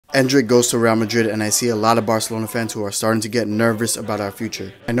Endrick goes to Real Madrid, and I see a lot of Barcelona fans who are starting to get nervous about our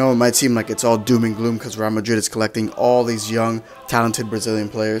future. I know it might seem like it's all doom and gloom because Real Madrid is collecting all these young, talented Brazilian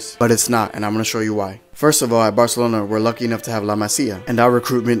players, but it's not, and I'm going to show you why. First of all, at Barcelona, we're lucky enough to have La Masia, and our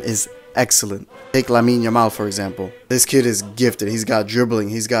recruitment is excellent. Take Lamine Yamal, for example. This kid is gifted. He's got dribbling,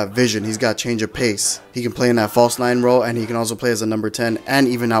 he's got vision, he's got change of pace. He can play in that false 9 role, and he can also play as a number 10 and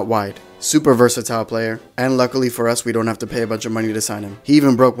even out wide. Super versatile player, and luckily for us, we don't have to pay a bunch of money to sign him. He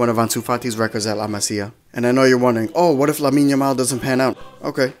even broke one of Ansu Fati's records at La Masia. And I know you're wondering, oh, what if Lamine Yamal doesn't pan out?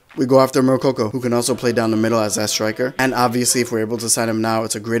 Okay, we go after Moukoko, who can also play down the middle as that striker. And obviously, if we're able to sign him now,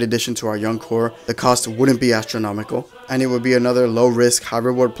 it's a great addition to our young core. The cost wouldn't be astronomical, and it would be another low-risk,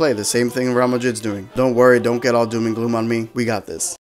 high-reward play, the same thing Real Madrid's doing. Don't worry, don't get all doom and gloom on me. We got this.